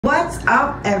What's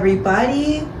up,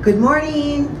 everybody? Good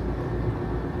morning,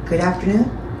 good afternoon,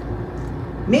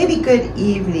 maybe good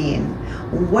evening,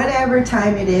 whatever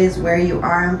time it is where you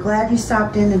are. I'm glad you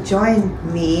stopped in to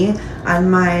join me on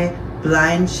my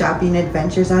blind shopping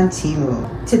adventures on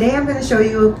Temu. Today I'm going to show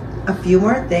you a few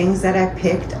more things that I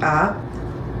picked up.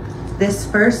 This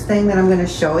first thing that I'm going to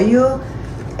show you,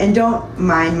 and don't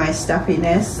mind my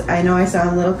stuffiness, I know I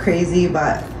sound a little crazy,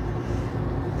 but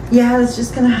yeah, that's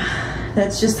just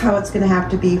how it's gonna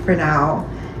have to be for now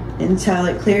until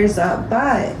it clears up.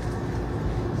 But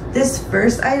this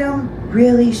first item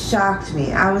really shocked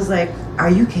me. I was like, are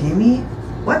you kidding me?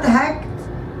 What the heck?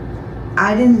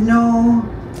 I didn't know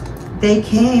they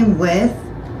came with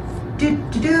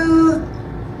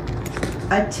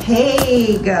a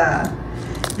tag.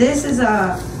 This is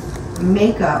a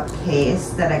makeup case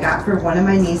that I got for one of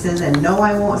my nieces, and no,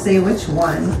 I won't say which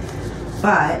one,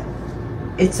 but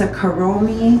it's a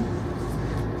Karomi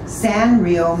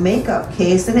Sanrio makeup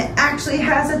case, and it actually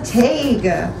has a tag.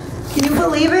 Can you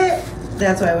believe it?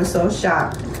 That's why I was so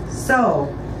shocked.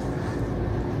 So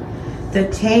the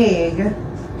tag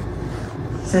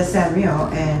says Sanrio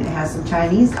and it has some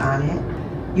Chinese on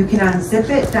it. You can unzip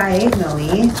it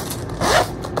diagonally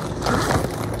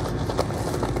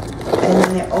and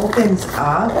then it opens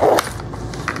up,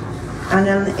 and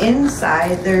on the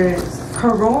inside there's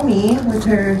Karomi with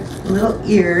her little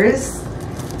ears.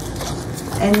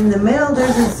 And in the middle,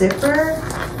 there's a zipper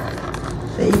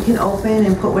that you can open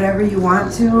and put whatever you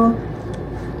want to.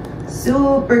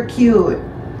 Super cute.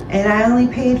 And I only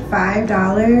paid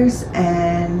 $5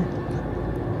 and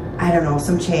I don't know,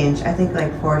 some change. I think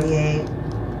like 48,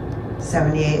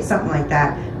 78, something like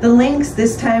that. The links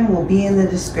this time will be in the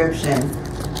description.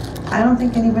 I don't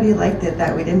think anybody liked it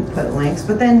that we didn't put links,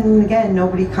 but then again,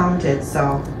 nobody commented,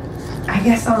 so I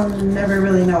guess I'll never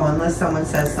really know unless someone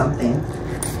says something.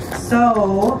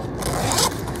 So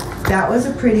that was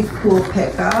a pretty cool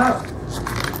pickup.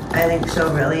 I think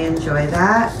she'll really enjoy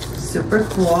that. Super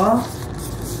cool.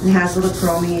 It has little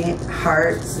chromy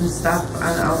hearts and stuff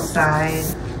on the outside.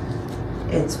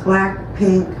 It's black,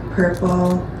 pink,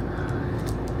 purple,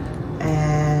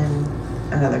 and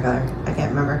another color. I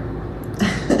can't remember.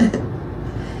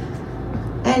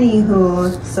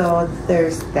 Anywho, so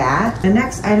there's that. The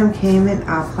next item came in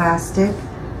a plastic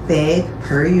bag,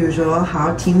 per usual,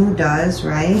 how Temu does,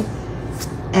 right?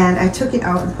 And I took it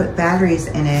out and put batteries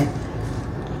in it,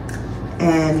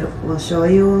 and we'll show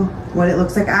you what it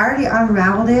looks like. I already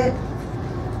unraveled it,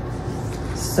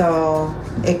 so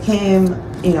it came,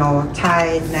 you know,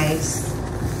 tied nice,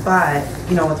 but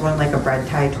you know, with one like a bread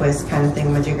tie twist kind of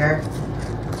thingamajigger.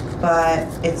 But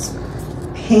it's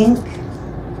pink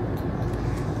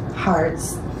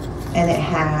hearts, and it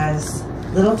has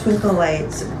little twinkle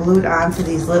lights glued onto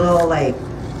these little, like,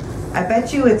 I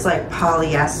bet you it's like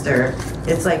polyester.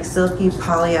 It's like silky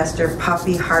polyester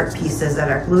puffy heart pieces that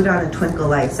are glued on to twinkle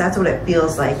lights. That's what it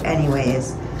feels like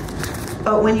anyways.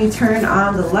 But when you turn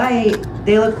on the light,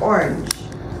 they look orange.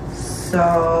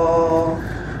 So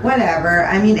whatever.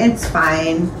 I mean, it's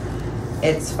fine.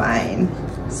 It's fine.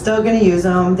 Still gonna use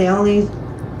them. They only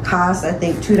cost, I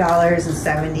think,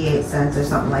 $2.78 or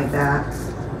something like that.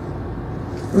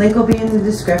 Link will be in the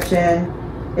description.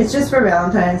 It's just for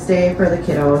Valentine's Day for the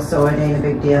kiddos, so it ain't a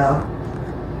big deal.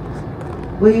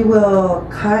 We will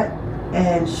cut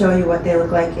and show you what they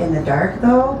look like in the dark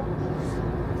though.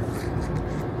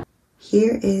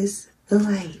 Here is the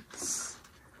lights.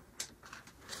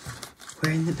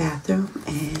 We're in the bathroom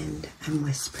and I'm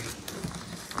whispering.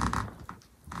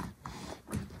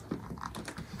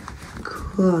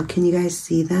 Cool, can you guys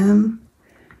see them?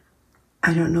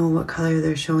 I don't know what color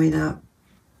they're showing up.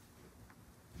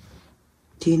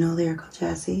 Do you know, Lyrical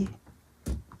Jessie?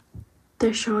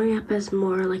 They're showing up as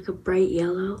more like a bright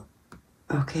yellow.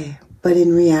 Okay, but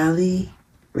in reality,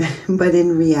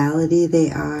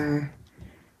 they are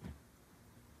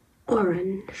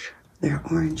orange. They're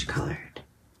orange colored,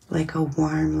 like a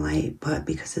warm light, but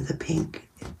because of the pink,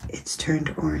 it's turned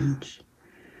orange.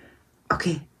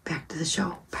 Okay, back to the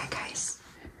show. Bye, guys.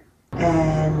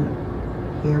 And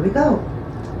here we go.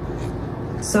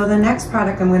 So the next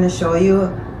product I'm going to show you.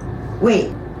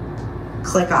 Wait,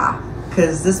 click off,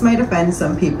 because this might offend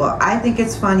some people. I think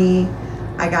it's funny.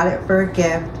 I got it for a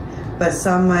gift, but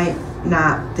some might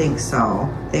not think so.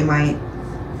 They might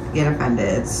get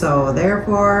offended. So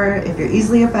therefore, if you're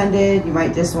easily offended, you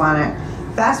might just want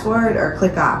to fast forward or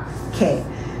click off. Okay,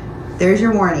 there's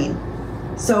your warning.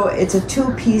 So it's a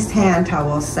 2-piece hand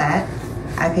towel set.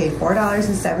 I paid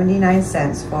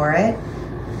 $4.79 for it.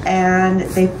 And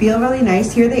they feel really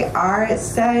nice. Here they are. It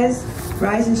says,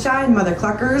 "Rise and shine, mother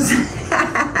cluckers."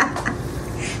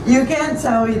 You can't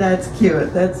tell me that's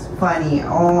cute. That's funny.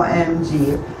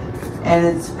 OMG. And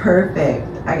it's perfect.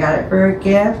 I got it for a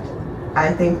gift.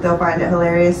 I think they'll find it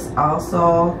hilarious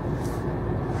also.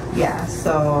 Yeah,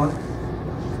 so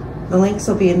the links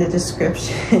will be in the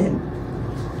description.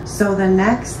 So the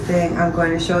next thing I'm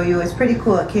going to show you is pretty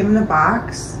cool. It came in a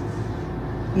box.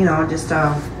 You know, just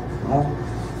a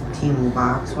Temu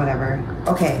box, whatever.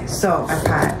 Okay, so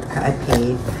I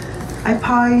paid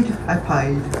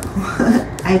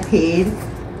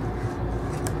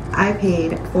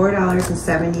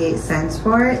 $4.78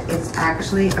 for it. It's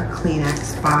actually a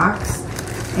Kleenex box,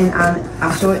 and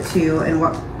I'll show it to you. And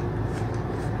what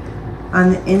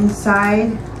on the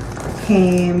inside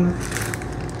came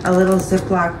a little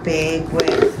Ziploc bag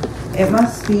with, it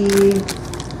must be,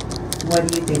 what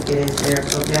do you think it is there,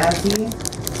 so Jazzy?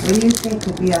 What do you think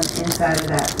could be on the inside of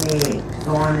that bag to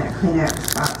go on that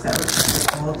Kleenex box that looks like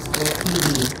an old school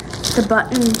TV? The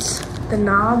buttons, the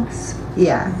knobs.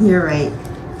 Yeah, you're right.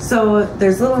 So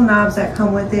there's little knobs that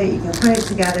come with it. You can put it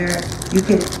together. You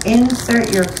can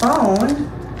insert your phone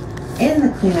in the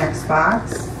Kleenex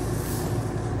box.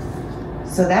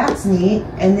 So that's neat.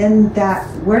 And then that,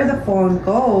 where the phone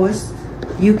goes,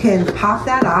 you can pop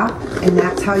that off, and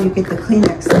that's how you get the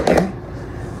Kleenex in there.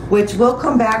 Which we'll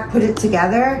come back, put it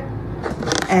together,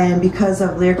 and because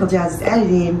of Lyrical Jazz's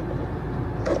editing,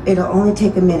 it'll only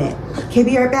take a minute. Okay,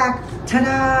 be right back.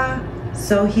 Ta-da!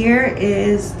 So here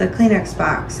is the Kleenex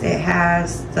box. It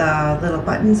has the little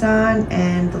buttons on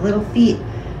and the little feet,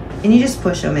 and you just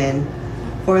push them in.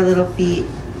 4 little feet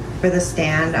for the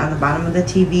stand on the bottom of the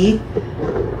TV.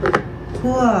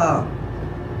 Cool.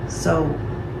 So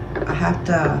I have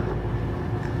to,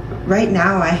 right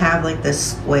now I have like the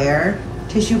square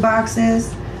tissue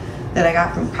boxes that I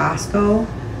got from Costco,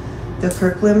 the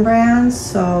Kirkland brands,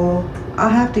 so I'll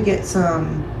have to get the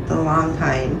long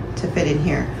kind to fit in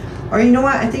here. Or you know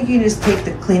what, I think you can just take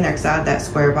the Kleenex out of that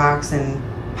square box and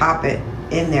pop it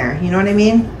in there, you know what I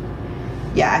mean?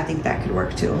 Yeah, I think that could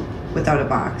work too, without a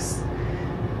box.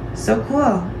 So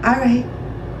cool. Alright,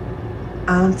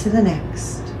 on to the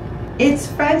next. It's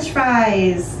French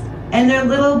fries, and they're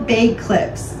little bag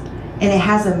clips, and it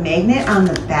has a magnet on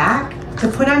the back to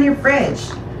put on your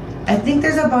fridge. I think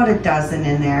there's about a dozen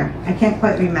in there. I can't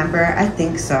quite remember. I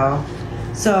think so.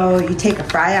 So you take a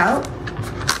fry out,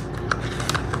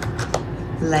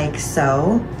 like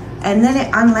so, and then it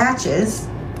unlatches.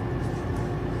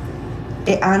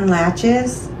 It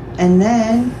unlatches, and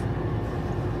then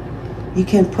you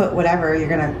can put whatever you're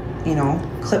gonna, you know,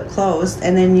 clip closed,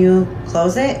 and then you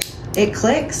close it. It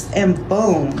clicks, and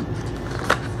boom,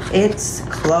 it's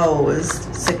closed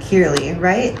securely,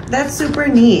 right? That's super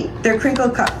neat. They're crinkle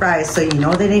cut fries, so you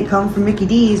know they didn't come from Mickey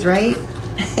D's, right?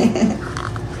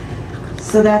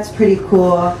 So that's pretty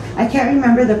cool. I can't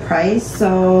remember the price,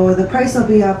 so the price will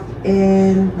be up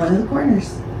in one of the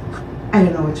corners. I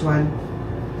don't know which one.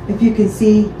 If you can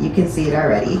see, you can see it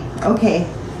already. Okay.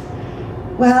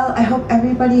 Well, I hope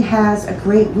everybody has a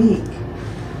great week.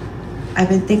 I've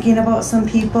been thinking about some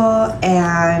people,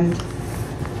 and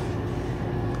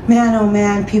man, oh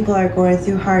man, people are going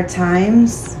through hard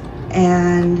times,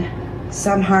 and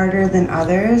some harder than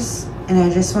others. And I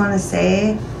just want to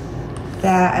say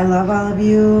that I love all of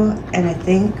you, and I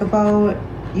think about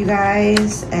you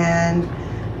guys, and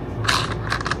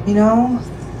you know,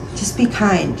 just be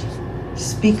kind.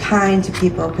 Just be kind to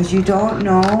people, because you don't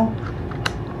know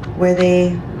where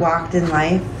they walked in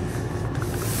life,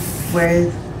 where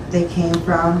they came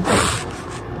from,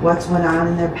 what's went on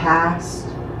in their past,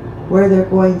 where they're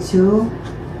going to,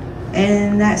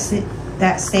 and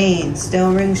that saying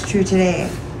still rings true today.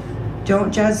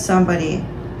 Don't judge somebody.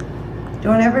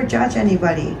 Don't ever judge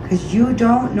anybody, because you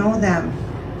don't know them.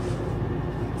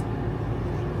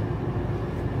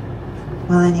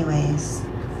 Well, anyways,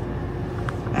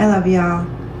 I love y'all.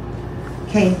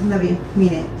 Okay, love you.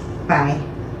 Mean it. Bye.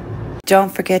 Don't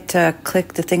forget to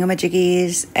click the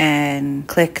thingamajiggies and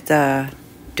click the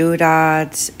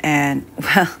doodads and,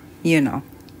 well, you know,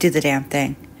 do the damn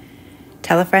thing.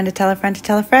 Tell a friend to tell a friend to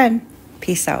tell a friend.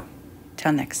 Peace out.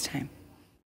 Till next time.